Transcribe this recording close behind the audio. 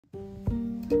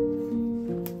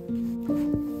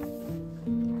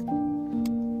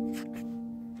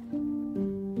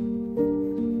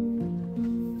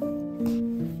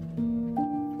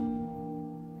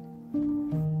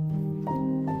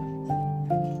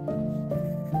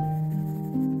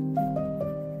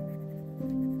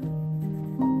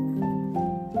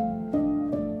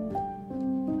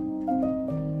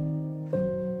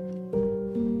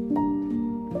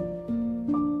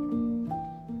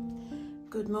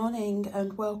morning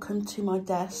and welcome to my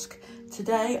desk.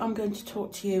 Today I'm going to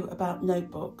talk to you about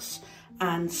notebooks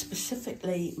and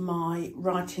specifically my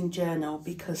writing journal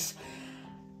because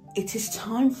it is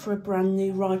time for a brand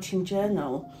new writing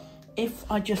journal. If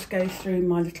I just go through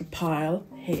my little pile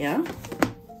here,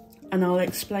 and I'll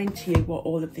explain to you what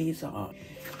all of these are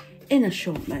in a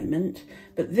short moment,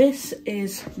 but this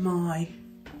is my,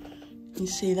 you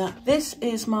see that? This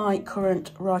is my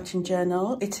current writing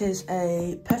journal. It is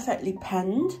a perfectly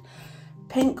penned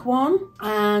pink one,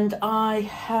 and I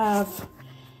have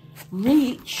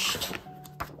reached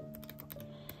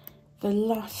the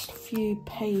last few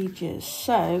pages.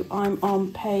 So I'm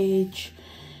on page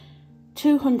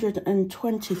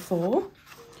 224,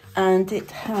 and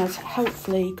it has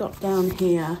hopefully got down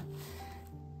here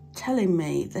telling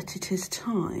me that it is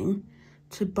time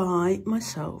to buy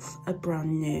myself a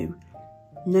brand new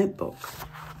notebook.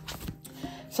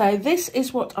 So this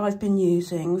is what I've been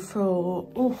using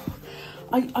for,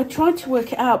 I tried to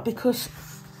work it out because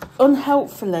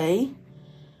unhelpfully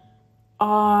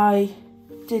I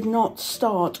did not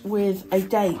start with a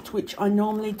date, which I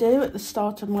normally do at the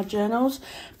start of my journals,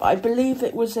 but I believe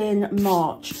it was in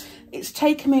March. It's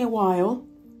taken me a while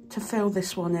to fill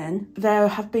this one in. There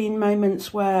have been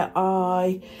moments where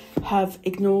I have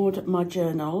ignored my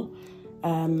journal.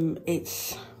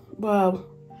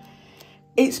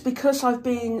 It's because I've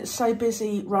been so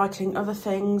busy writing other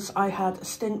things. I had a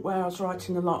stint where I was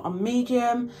writing a lot on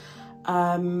Medium.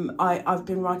 I've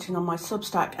been writing on my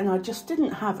Substack, and I just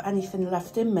didn't have anything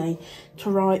left in me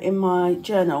to write in my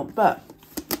journal. But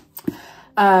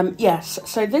yes,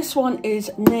 so this one is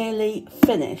nearly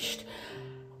finished.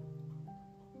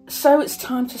 So it's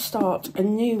time to start a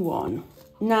new one.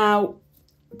 Now,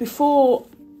 before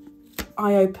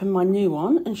I open my new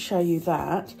one and show you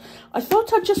that, I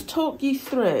thought I'd just talk you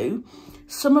through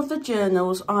some of the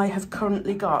journals I have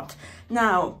currently got.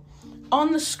 Now,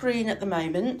 on the screen at the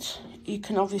moment, you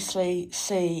can obviously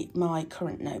see my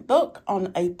current notebook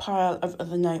on a pile of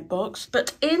other notebooks.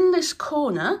 But in this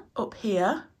corner up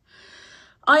here,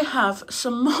 I have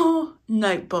some more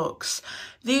notebooks.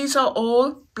 These are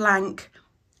all blank,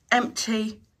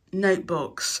 empty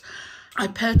notebooks. I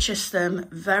purchased them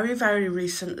very, very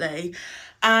recently,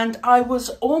 and I was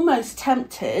almost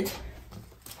tempted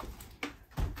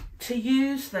to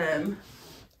use them,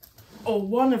 or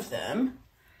one of them,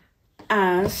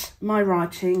 as my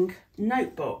writing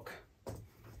notebook.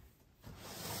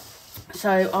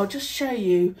 So I'll just show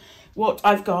you what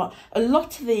I've got. A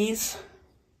lot of these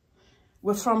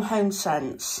were from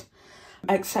HomeSense,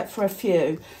 except for a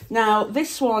few. Now,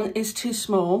 this one is too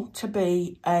small to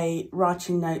be a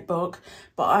writing notebook,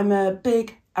 but I'm a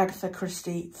big Agatha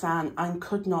Christie fan and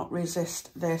could not resist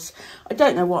this. I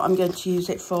don't know what I'm going to use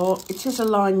it for. It is a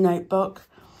lined notebook,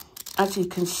 as you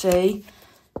can see,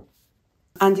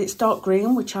 and it's dark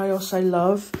green, which I also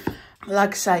love.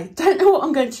 Like I say, don't know what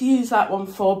I'm going to use that one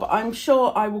for, but I'm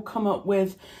sure I will come up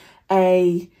with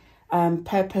a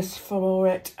purpose for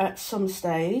it at some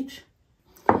stage.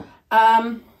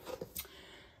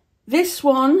 This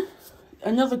one,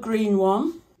 another green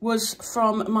one, was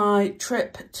from my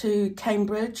trip to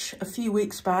Cambridge a few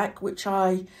weeks back, which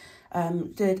I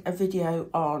did a video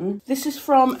on. This is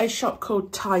from a shop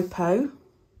called Typo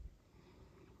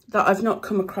that I've not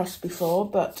come across before,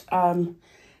 but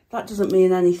that doesn't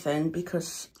mean anything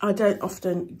because I don't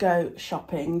often go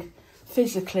shopping,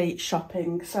 physically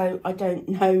shopping, so I don't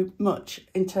know much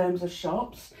in terms of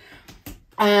shops.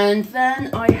 And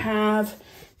then I have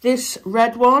this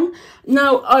red one.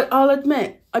 Now, I'll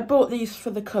admit, I bought these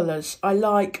for the colours. I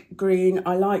like green,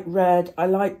 I like red, I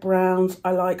like browns,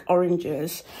 I like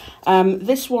oranges.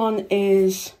 This one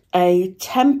is a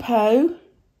Tempo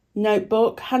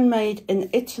notebook, handmade in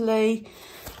Italy,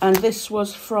 and this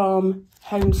was from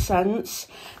HomeSense.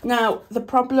 Now, the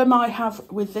problem I have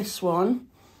with this one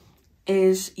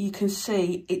is you can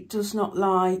see it does not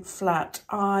lie flat.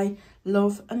 I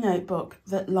love a notebook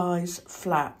that lies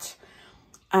flat,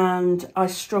 and I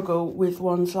struggle with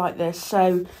ones like this.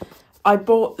 So I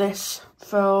bought this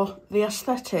for the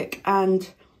aesthetic, and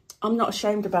I'm not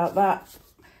ashamed about that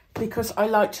because I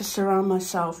like to surround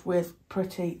myself with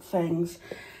pretty things.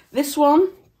 This one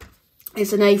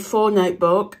is an A4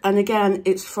 notebook, and again,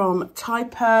 it's from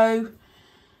Typo,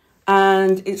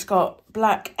 and it's got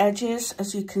black edges,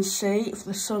 as you can see, if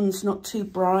the sun's not too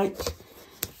bright,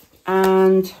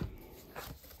 and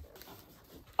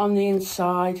on the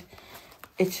inside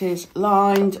it is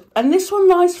lined, and this one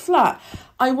lies flat.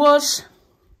 I was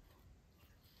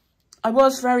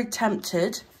very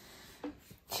tempted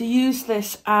to use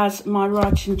this as my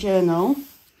writing journal.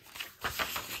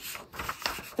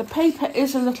 The paper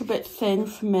is a little bit thin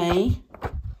for me,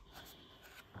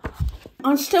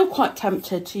 I'm still quite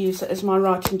tempted to use it as my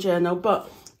writing journal, but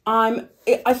I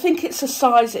think it's a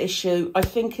size issue. I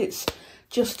think it's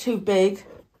just too big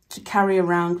to carry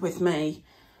around with me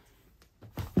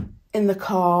in the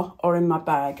car or in my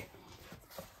bag.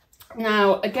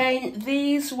 Now, again,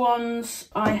 these ones,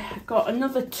 I got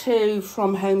another two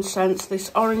from HomeSense,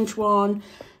 this orange one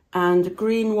and a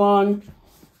green one.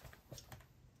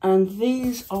 And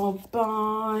these are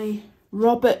by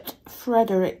Robert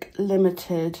Frederick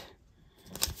Limited.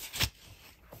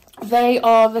 They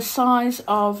are the size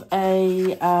of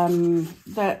a,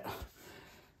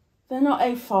 they're not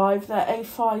A5, they're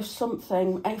A5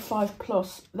 something, A5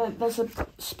 plus. There's a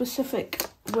specific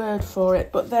word for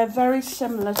it, but they're very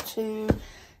similar to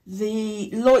the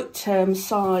Leuchtturm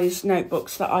size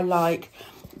notebooks that I like,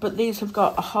 but these have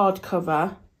got a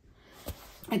hardcover.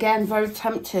 Again, very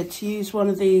tempted to use one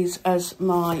of these as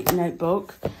my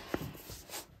notebook,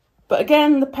 but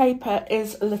again, the paper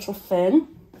is a little thin.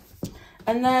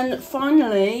 And then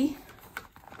finally,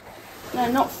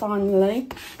 no, not finally,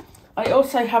 I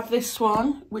also have this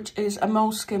one, which is a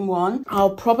moleskin one.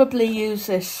 I'll probably use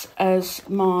this as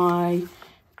my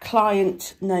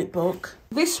client notebook.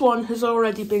 This one has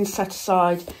already been set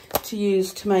aside to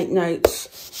use to make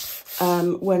notes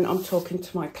when I'm talking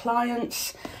to my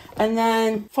clients. And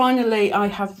then finally, I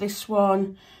have this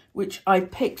one, which I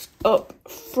picked up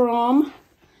from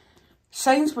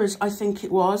Sainsbury's, I think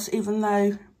it was, even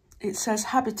though it says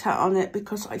Habitat on it,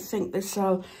 because I think they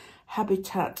sell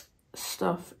Habitat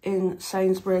stuff in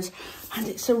Sainsbury's. And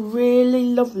it's a really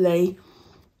lovely,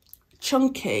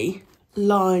 chunky,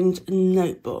 lined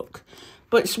notebook.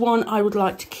 But it's one I would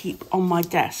like to keep on my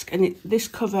desk. And this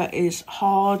cover is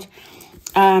hard.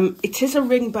 It is a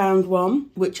ring-bound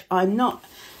one, which I'm not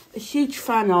a huge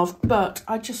fan of, but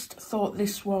I just thought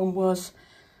this one was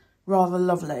rather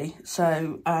lovely.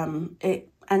 So it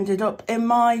ended up in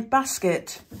my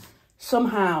basket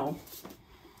somehow.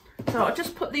 So I'll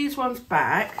just put these ones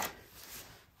back.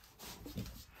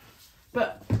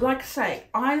 But like I say,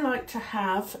 I like to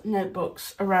have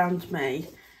notebooks around me.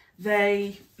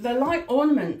 They're like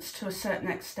ornaments to a certain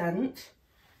extent.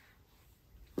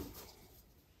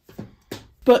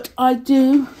 But I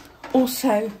do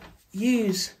also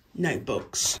use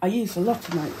notebooks. I use a lot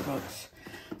of notebooks.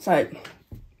 So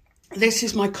this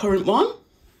is my current one,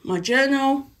 my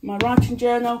journal, my writing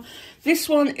journal. This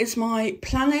one is my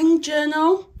planning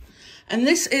journal. And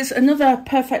this is another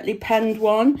perfectly penned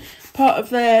one, part of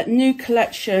their new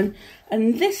collection.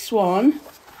 And this one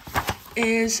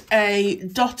is a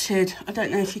dotted, I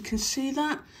don't know if you can see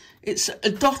that. It's a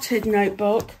dotted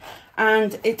notebook,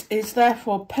 and it is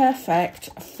therefore perfect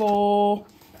for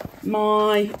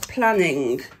my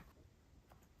planning,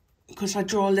 because I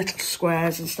draw little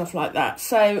squares and stuff like that.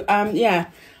 So yeah,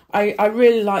 I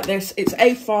really like this. It's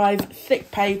A5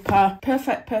 thick paper,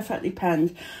 perfectly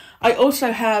penned. I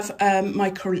also have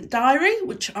my current diary,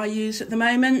 which I use at the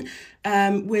moment,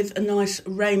 with a nice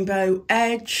rainbow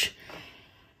edge.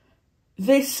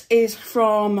 This is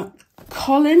from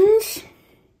Collins.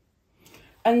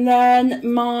 And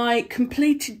then my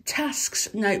completed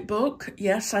tasks notebook.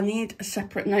 Yes, I need a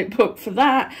separate notebook for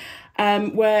that,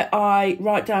 where I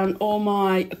write down all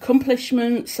my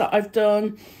accomplishments that I've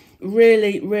done,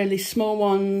 really, really small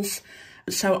ones,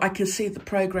 so I can see the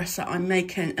progress that I'm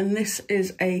making. And this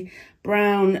is a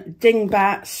brown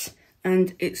dingbats,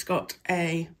 and it's got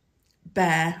a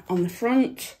bear on the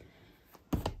front.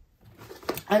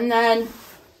 And then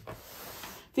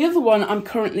the other one I'm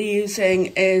currently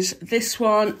using is this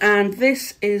one, and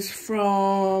this is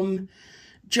from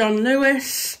John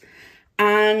Lewis.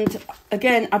 And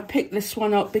again, I picked this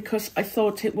one up because I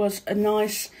thought it was a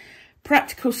nice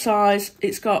practical size.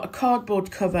 It's got a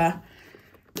cardboard cover,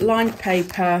 lined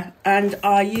paper, and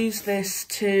I use this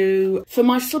for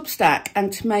my Substack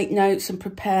and to make notes and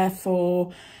prepare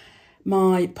for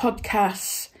my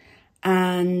podcasts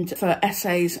and for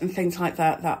essays and things like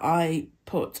that that I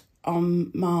put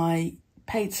on my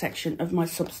paid section of my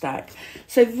Substack.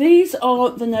 So these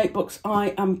are the notebooks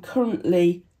I am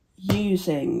currently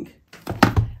using.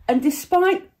 And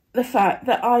despite the fact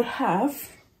that I have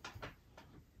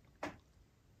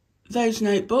those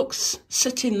notebooks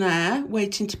sitting there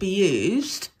waiting to be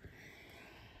used,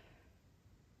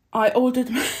 I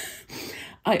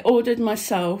ordered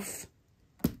myself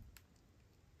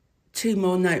 2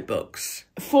 more notebooks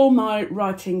for my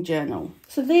writing journal.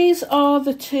 So these are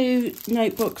the 2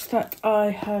 notebooks that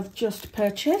I have just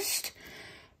purchased.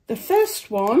 The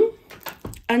first one,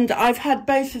 and I've had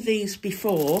both of these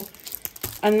before,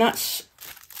 and that's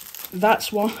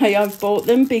why I've bought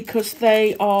them, because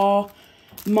they are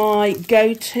my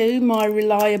go-to, my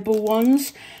reliable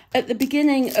ones. At the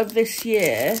beginning of this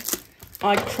year,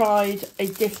 I tried a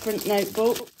different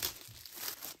notebook.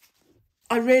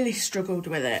 I really struggled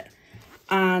with it,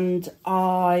 and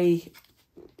I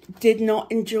did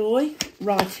not enjoy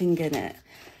writing in it.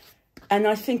 And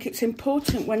I think it's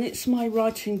important when it's my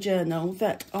writing journal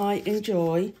that I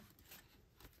enjoy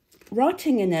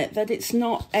writing in it, that it's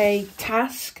not a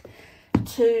task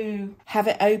to have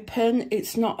it open.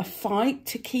 It's not a fight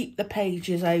to keep the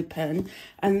pages open.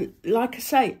 And like I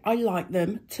say, I like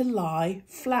them to lie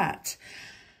flat.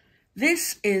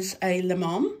 This is a Le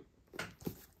Mans.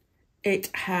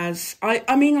 It has,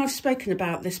 I mean, I've spoken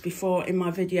about this before in my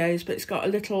videos, but it's got a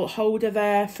little holder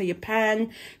there for your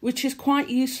pen, which is quite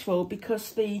useful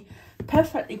because the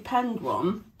perfectly penned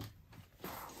one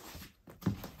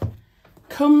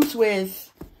comes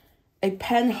with a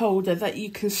pen holder that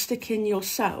you can stick in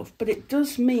yourself. But it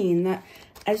does mean that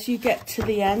as you get to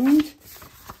the end,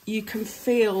 you can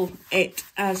feel it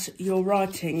as you're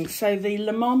writing. So the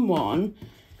Le Mans one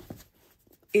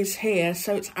is here,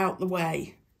 so it's out the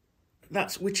way.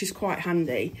 Which is quite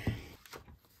handy.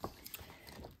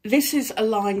 This is a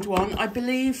lined one. I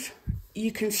believe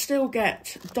you can still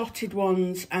get dotted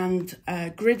ones and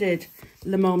gridded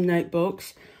Le Mans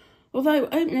notebooks. Although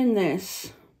opening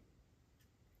this,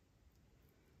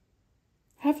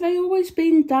 have they always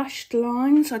been dashed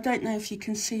lines? I don't know if you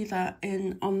can see that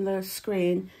on the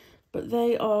screen, but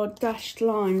they are dashed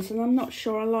lines, and I'm not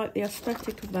sure I like the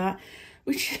aesthetic of that,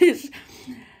 which is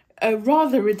a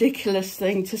rather ridiculous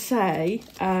thing to say,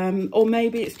 or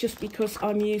maybe it's just because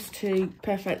I'm used to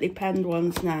perfectly penned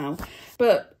ones now.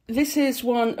 But this is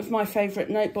one of my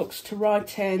favourite notebooks to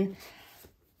write in.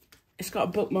 It's got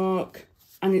a bookmark,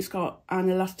 and it's got an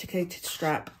elasticated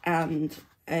strap and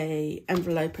a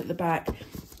envelope at the back.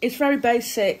 It's very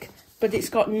basic, but it's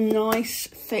got nice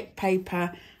thick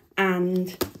paper,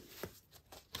 and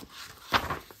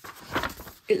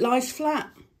it lies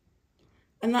flat.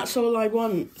 And that's all I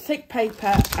want, thick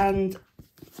paper and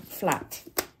flat.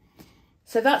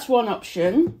 So that's one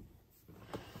option.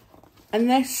 And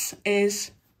this is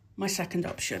my second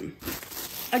option.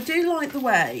 I do like the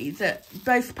way that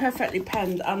both perfectly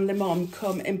penned and Le Mans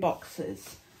come in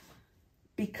boxes,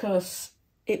 because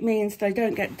it means they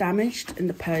don't get damaged in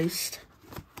the post.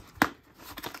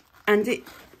 And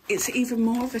it's even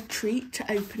more of a treat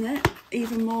to open it,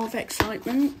 even more of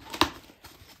excitement.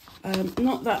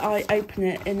 Not that I open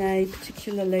it in a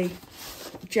particularly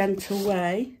gentle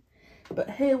way,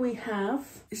 but here we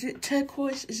have, is it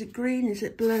turquoise, is it green, is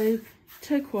it blue?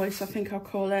 Turquoise, I think I'll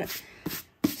call it.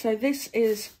 So this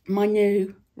is my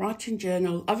new writing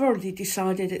journal. I've already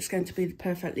decided it's going to be the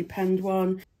perfectly penned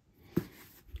one.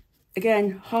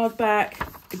 Again,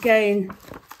 hardback, again,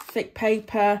 thick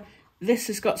paper. This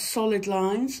has got solid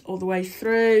lines all the way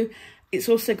through. It's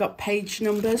also got page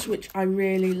numbers, which I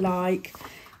really like.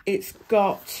 It's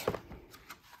got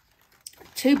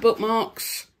 2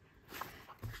 bookmarks.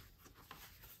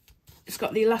 It's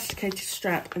got the elasticated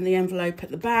strap and the envelope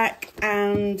at the back.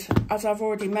 And as I've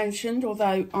already mentioned,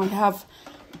 although I have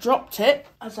dropped it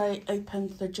as I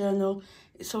opened the journal,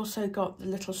 it's also got the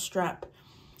little strap.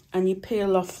 And you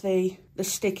peel off the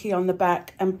sticky on the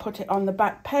back and put it on the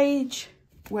back page,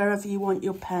 wherever you want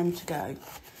your pen to go.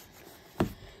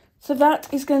 So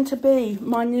that is going to be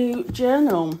my new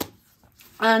journal.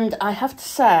 And I have to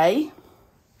say,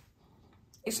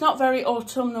 it's not very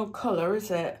autumnal colour, is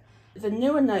it? The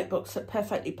newer notebooks that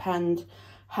Perfectly Penned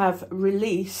have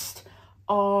released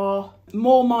are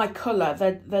more my colour.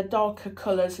 They're darker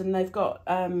colours, and they've got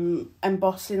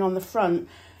embossing on the front,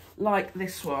 like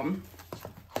this one.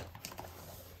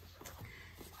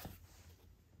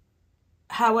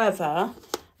 However,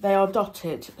 they are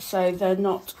dotted, so they're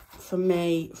not for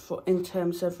me in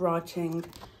terms of writing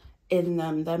in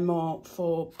them. They're more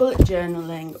for bullet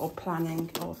journaling or planning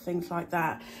or things like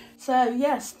that. So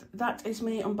yes, that is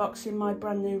me unboxing my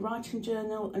brand new writing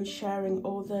journal and sharing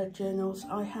all the journals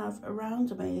I have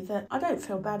around me that I don't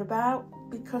feel bad about,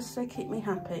 because they keep me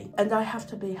happy, and I have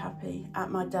to be happy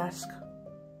at my desk.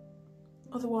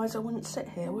 Otherwise I wouldn't sit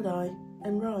here, would I,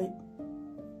 and write.